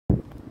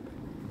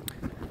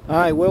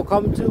Hi,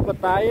 welcome to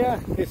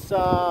Pattaya. It's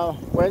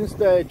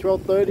Wednesday,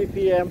 12:30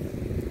 p.m.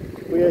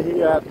 We are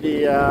here at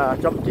the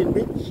Jomtien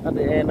beach, at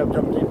the end of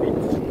Jomtien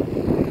beach.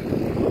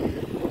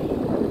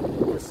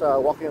 Just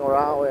walking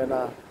around and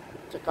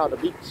check out the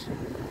beach.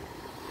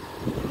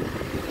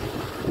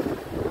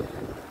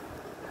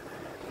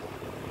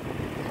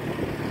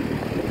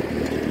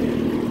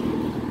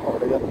 Oh,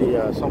 they got the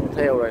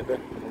Jomtien right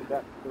there. We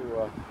got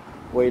to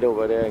wait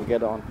over there and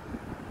get on.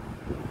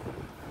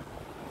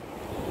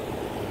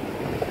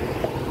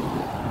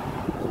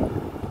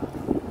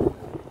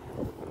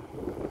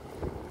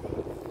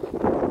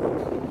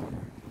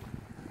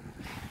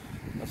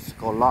 It's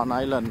called Long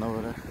Island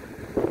over there.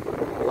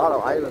 A lot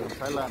of islands,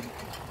 Thailand.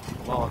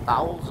 About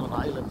 1,000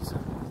 islands.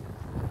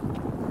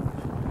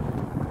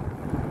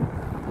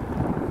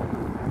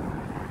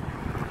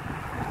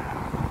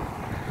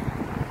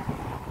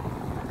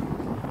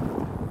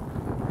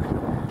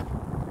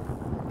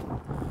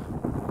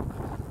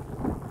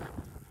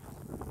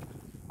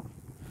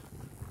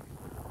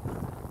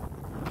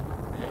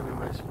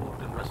 Everywhere's food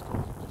and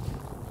restaurants.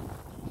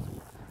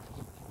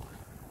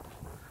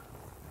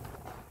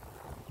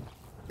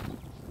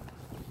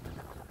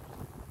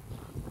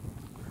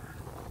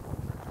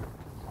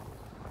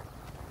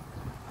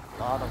 A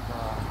lot of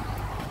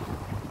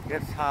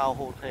guest house,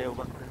 hotel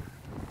back there.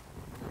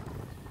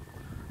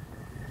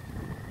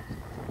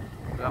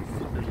 Grab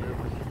food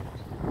delivery.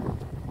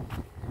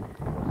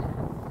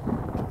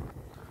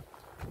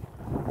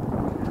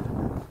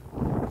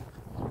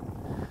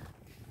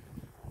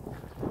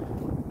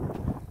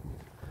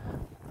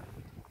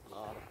 A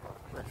lot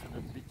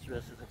of beach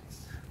residents.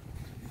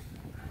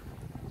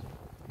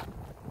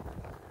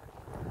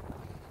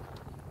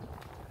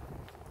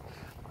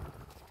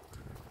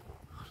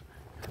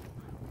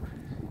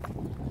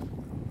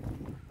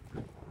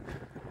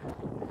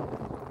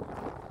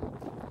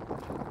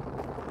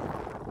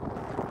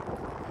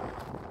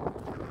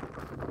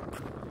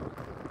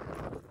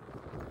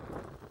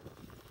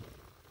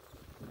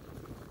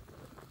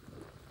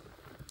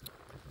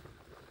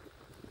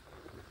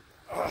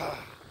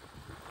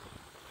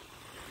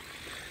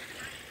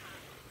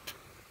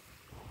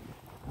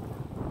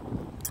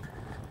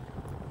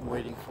 I'm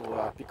waiting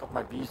for pick up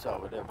my visa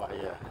over there by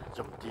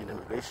Jomtien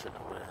immigration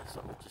over there,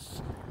 so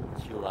just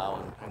chill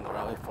out and hang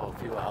around here for a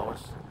few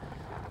hours.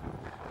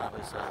 Now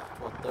it's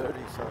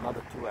 12:30, so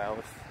another 2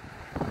 hours.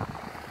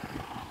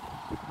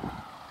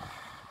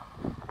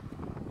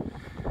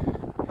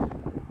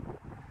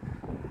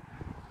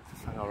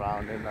 Just hang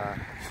around and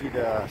see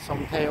the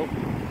Jomtien,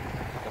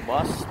 the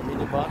bus, the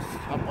mini bus,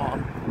 hop on,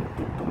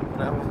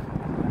 whatever,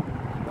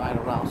 ride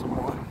around some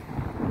more.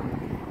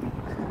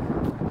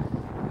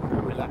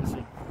 Very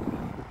relaxing.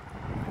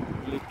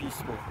 Really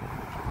peaceful.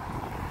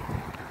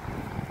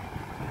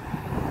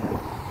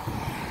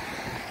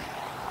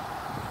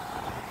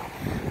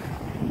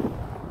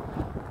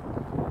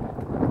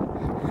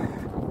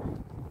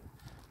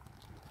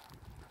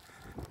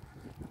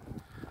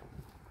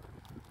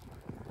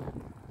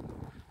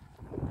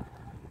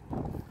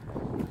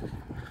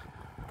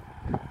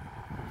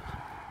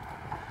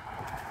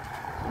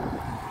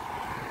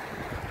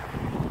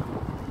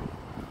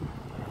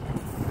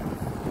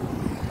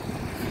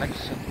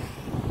 Reflection.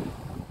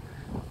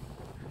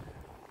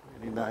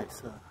 Really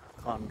nice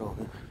condo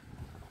here.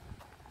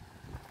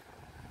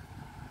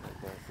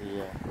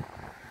 There's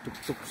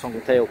the tuk-tuk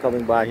Jomtien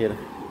coming by here.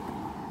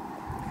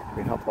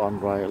 We hop on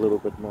ride a little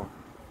bit more.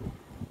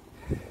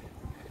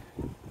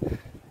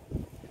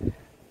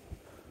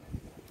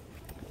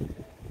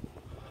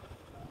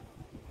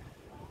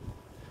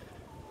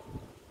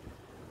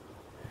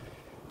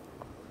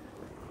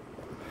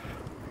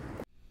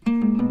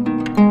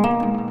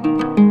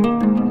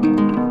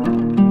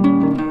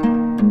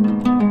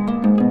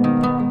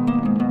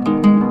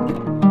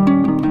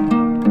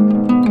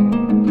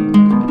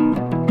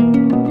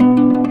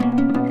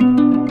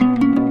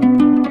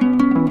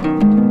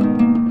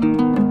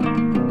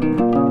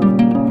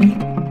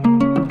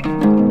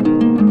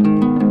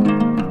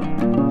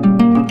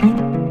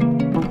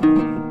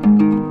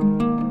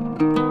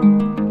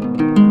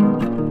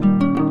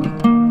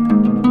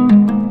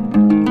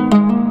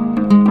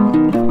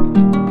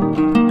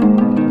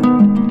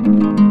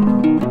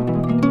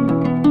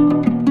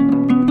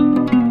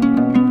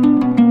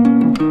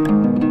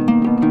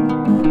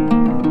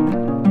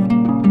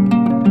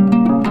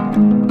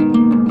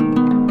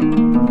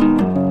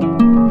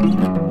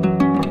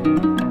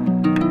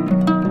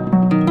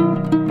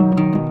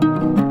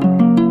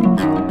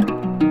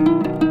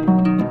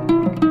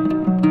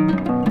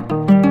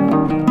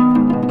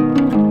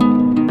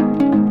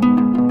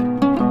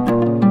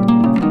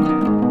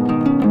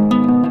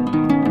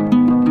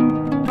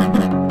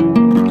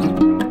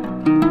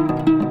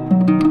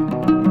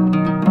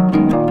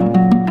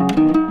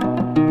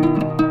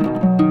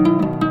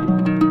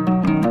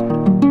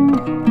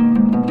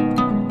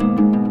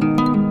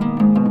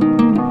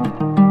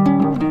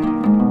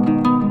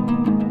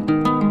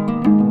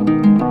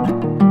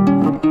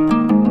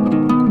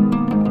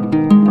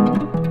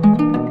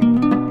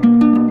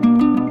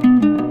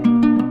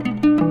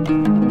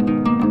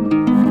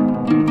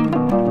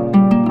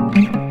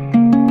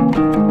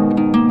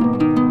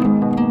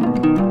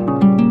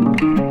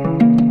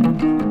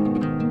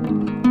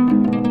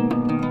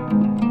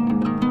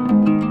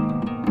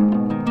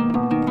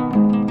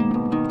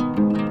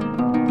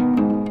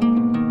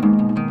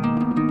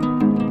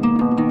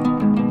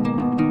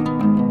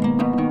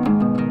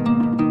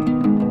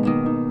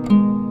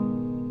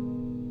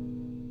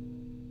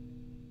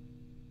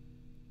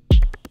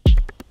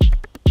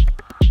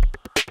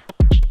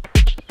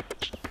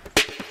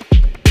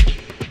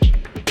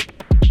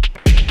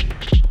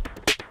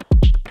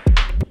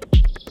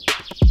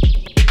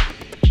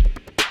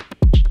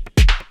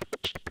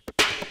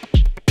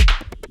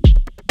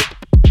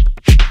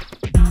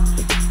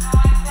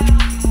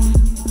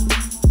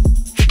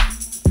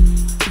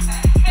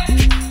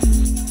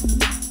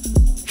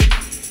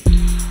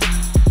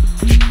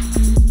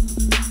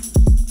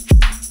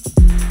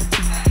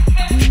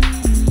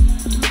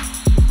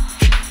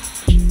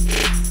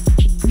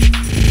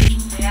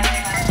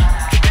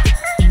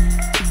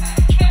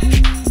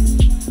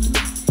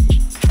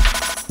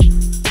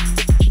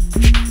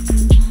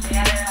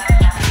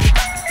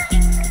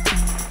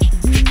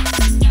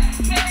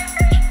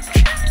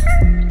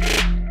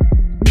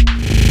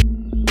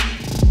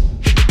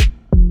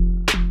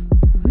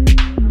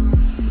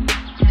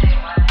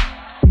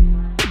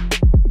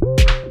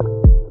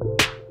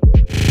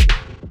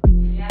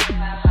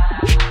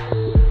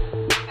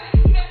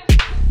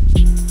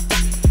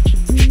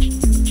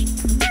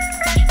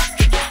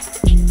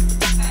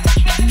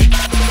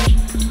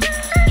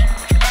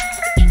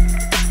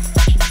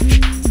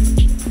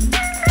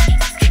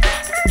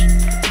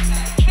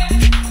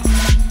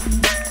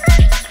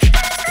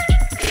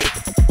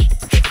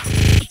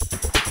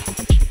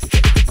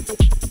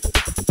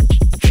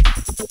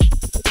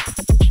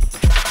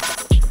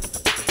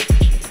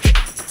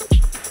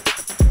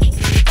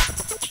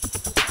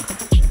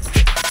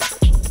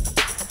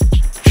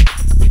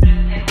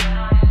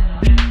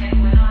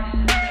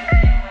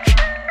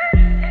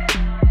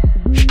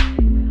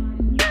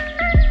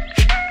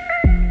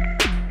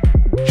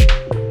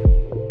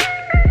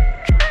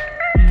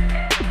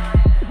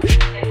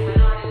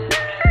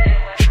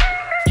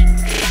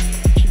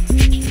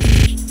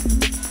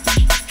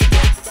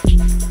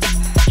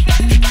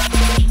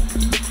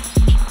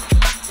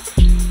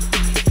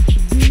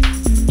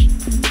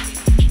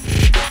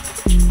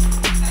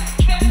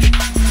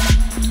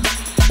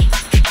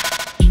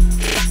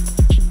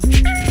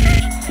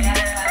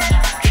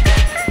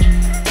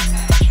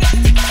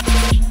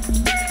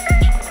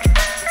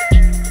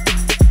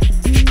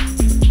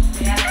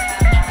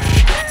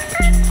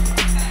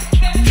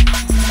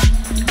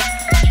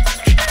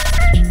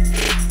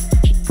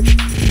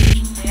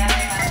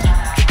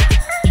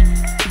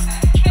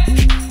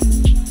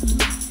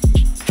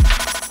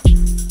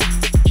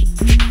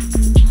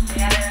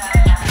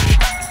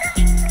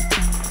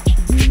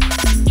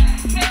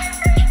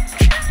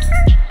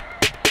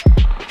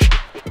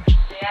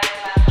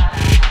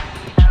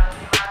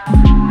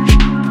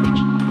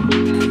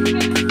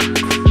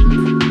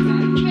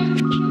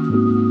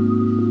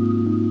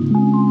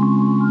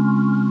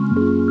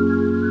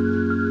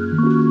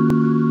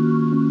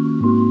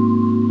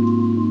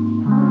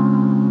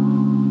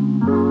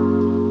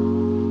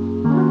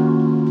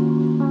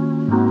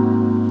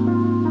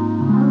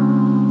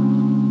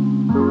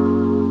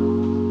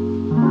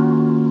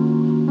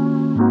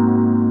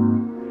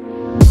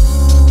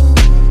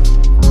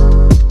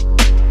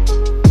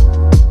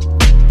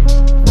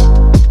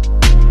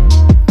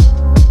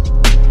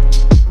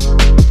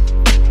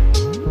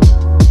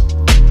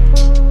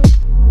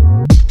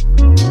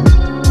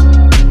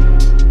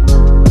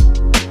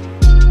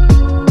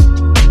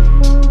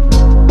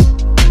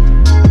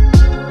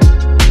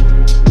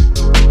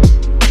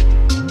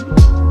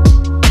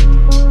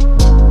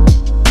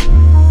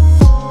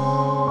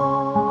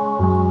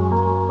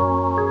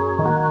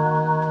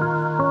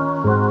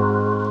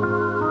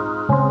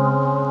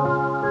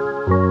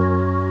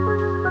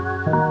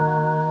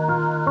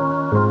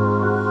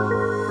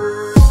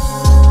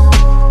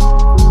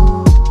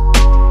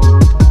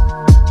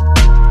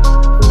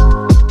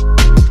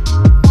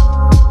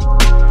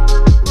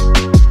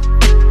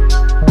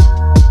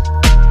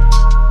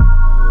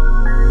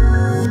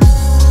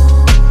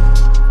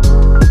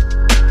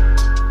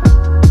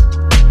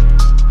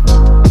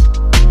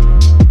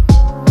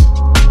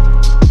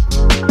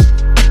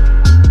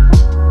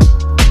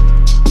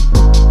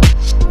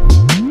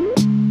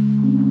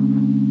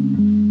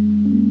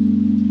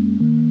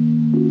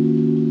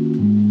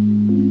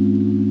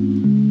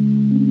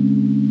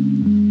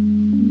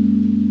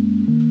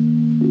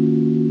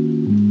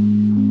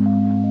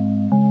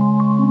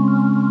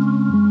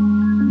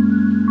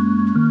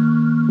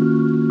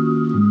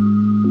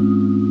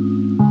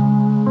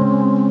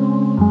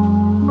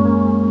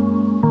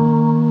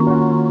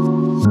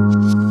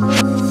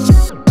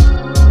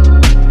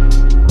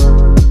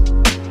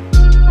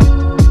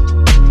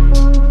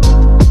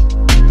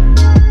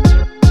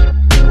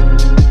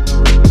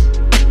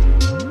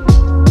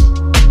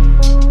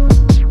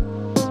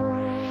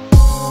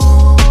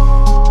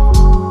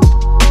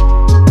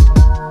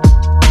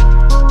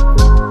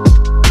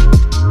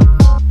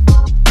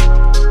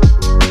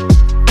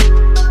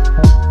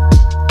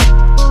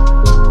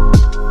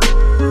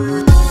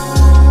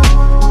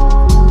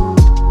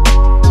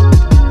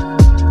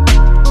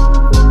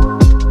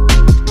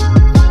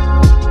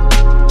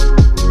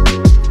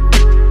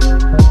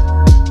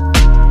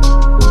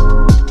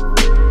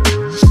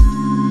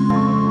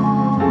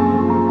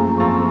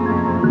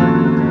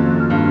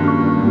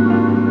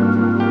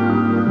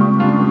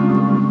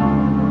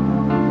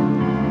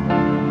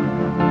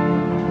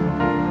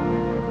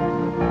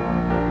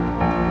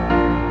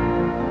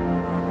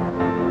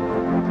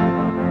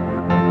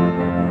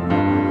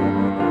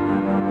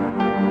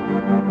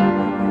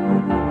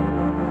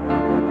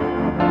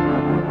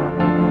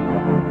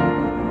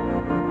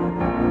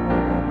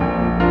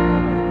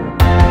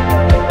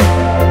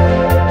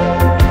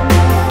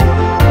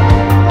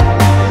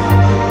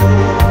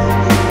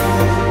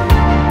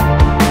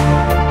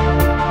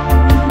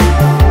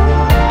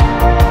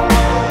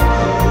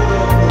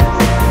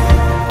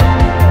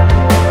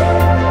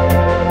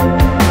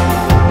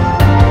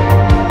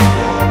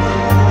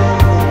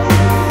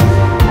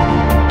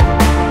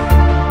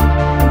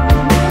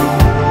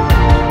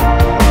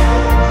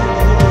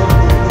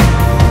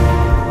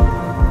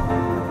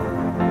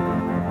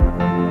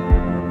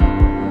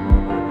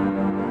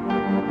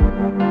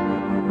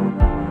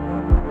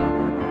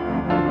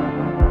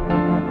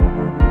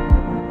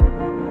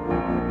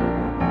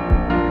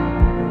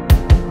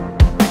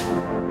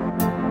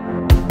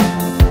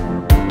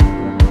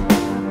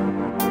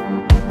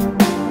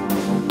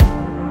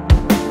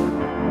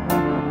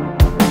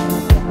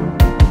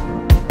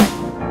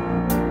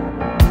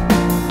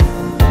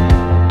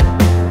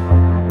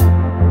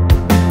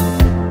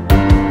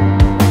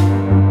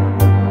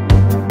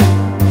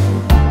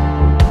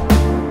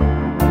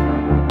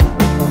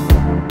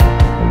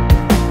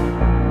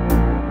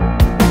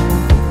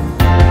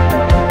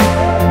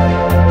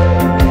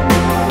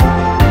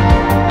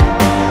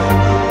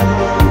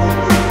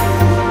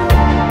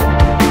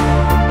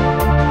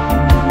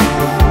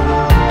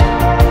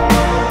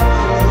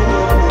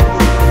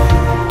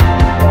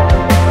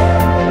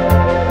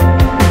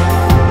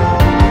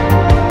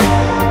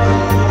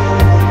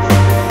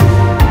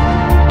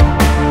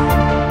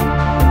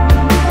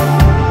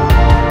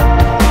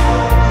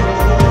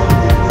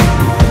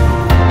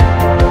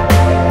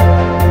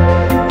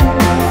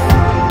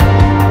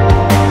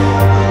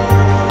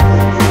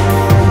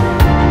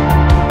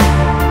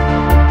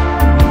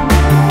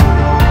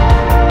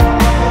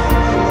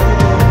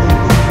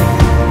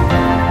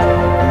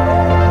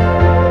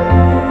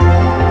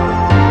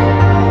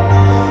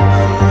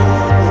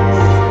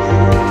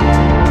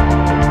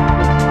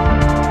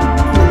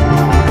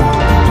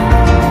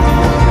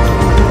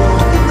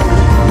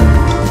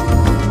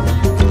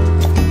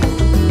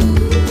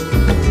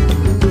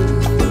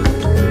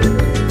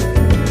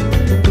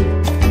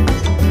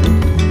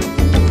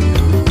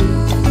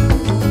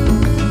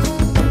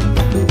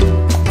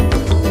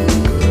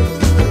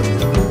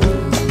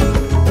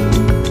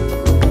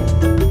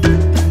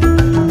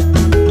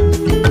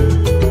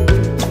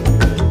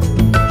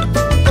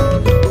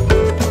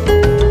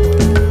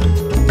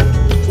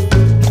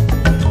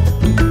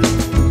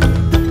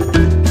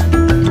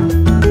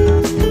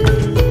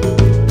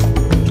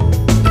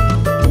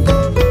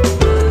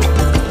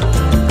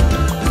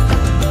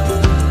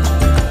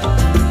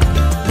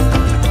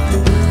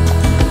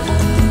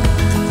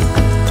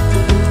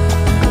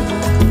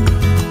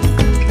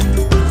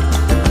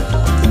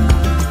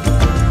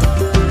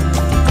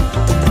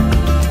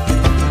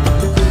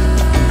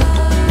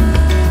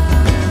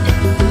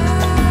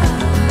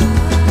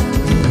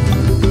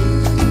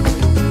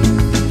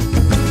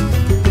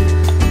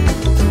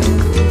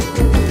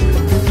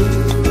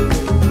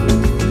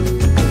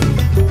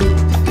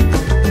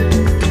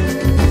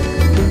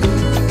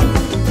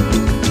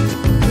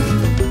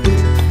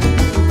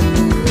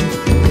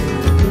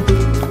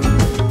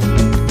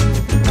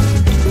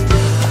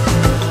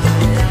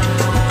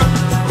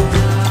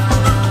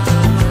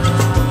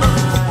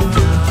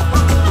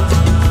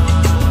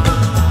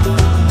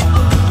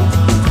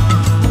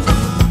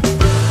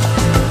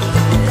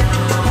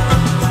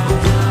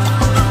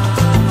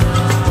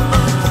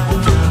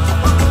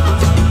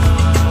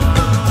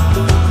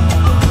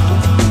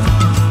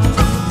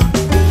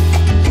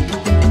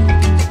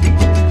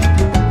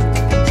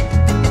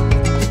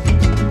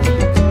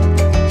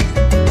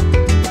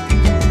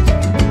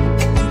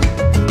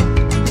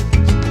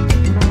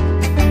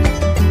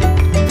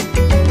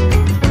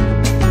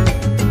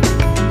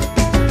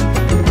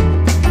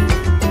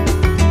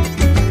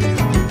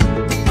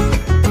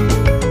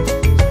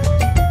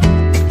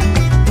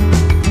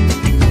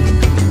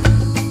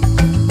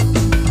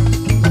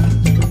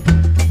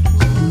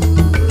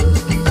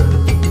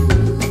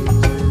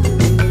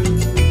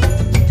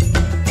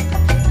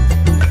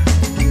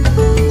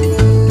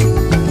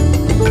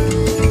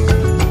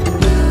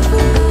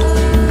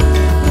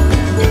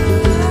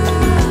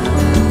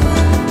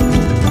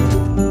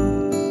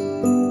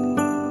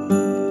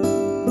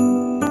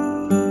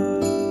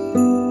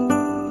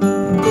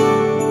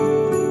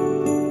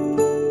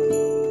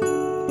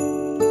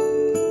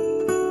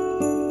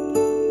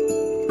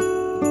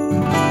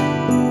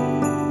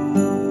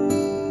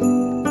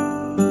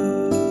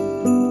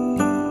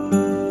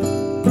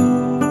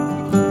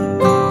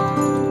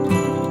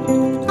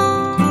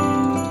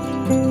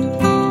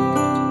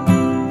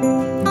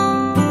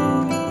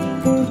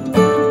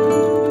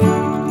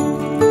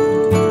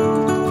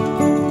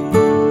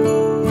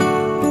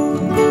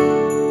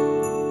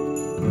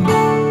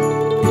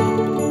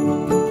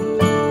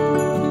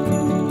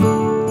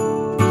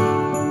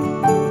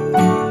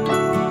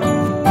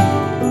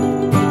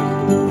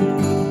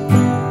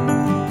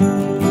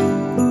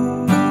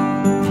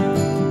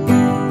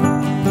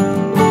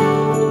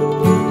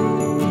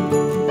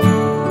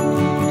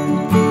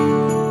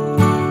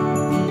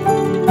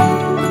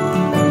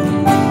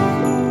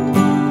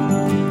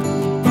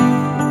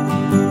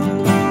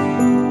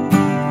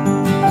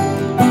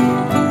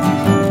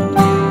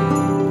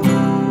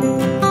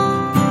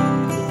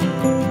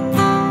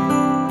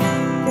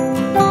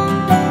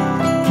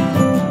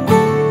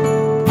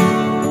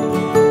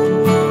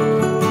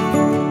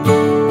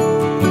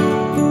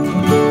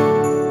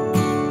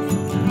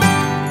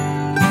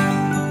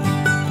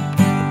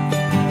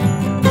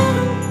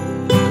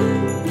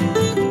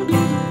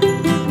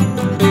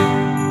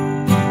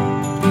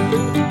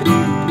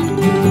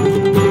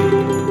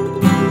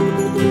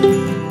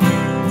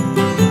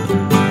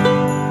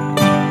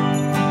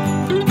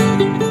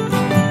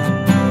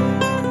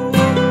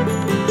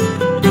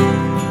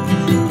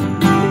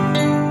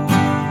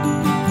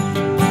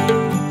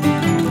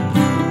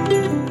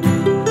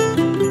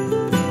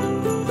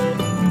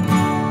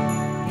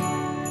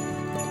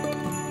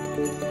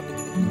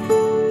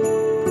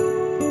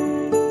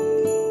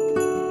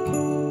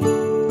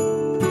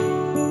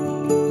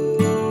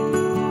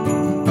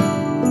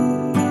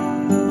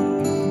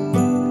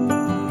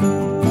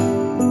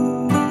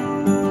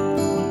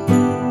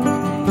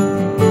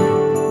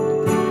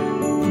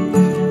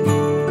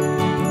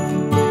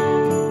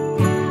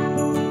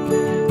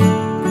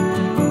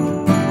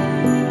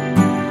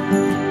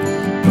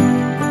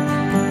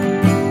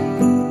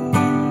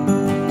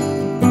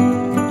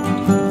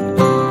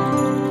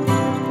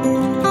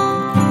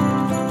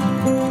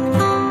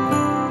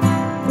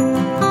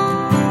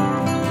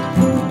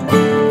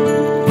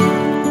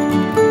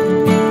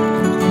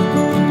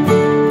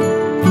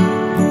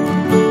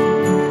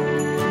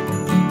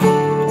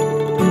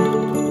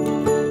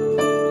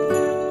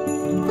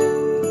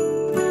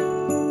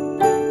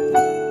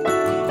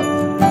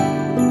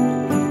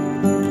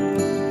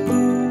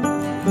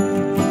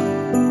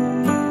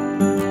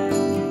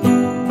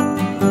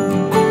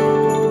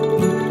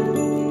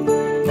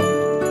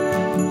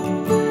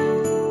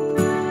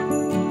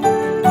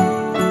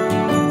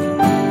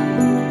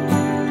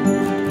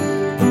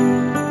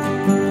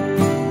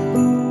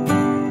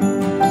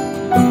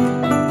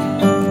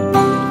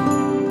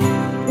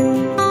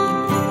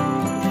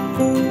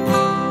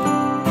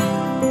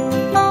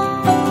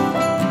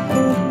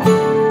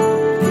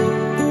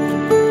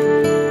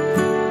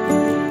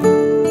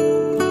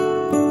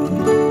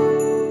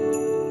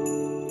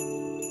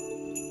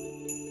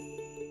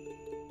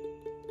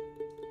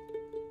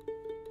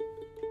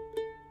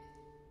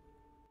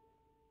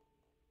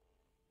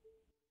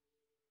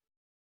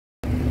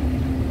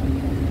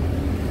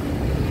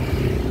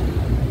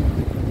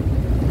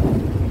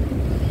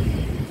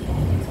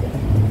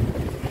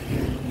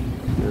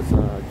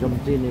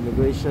 Jomtien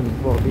immigration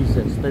for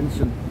visa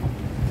extension.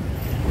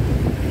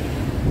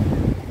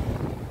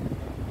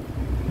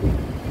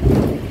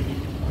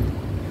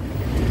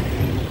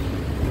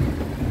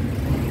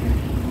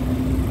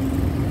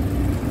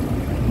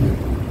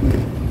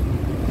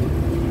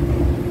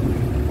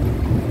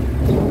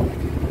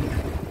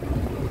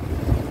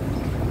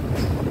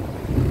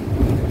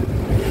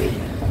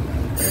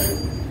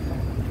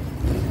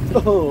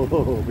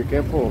 Oh, be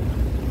careful.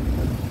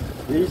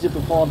 Easy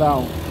to fall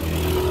down.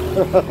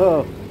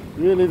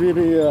 Really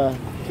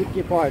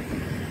tricky part.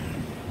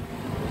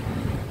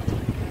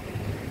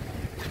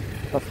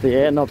 That's the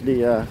end of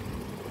the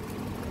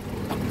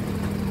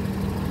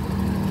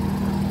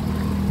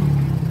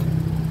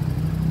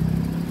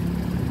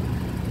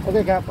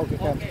okay, Cap. Okay,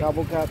 Cap.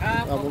 Cabo Cap.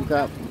 Cabo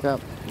Cap. Cap.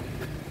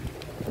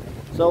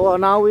 So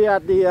now we are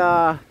at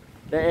the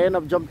end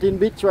of Jomtien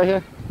Beach right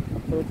here.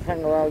 So let's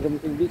hang around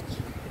Jomtien Beach.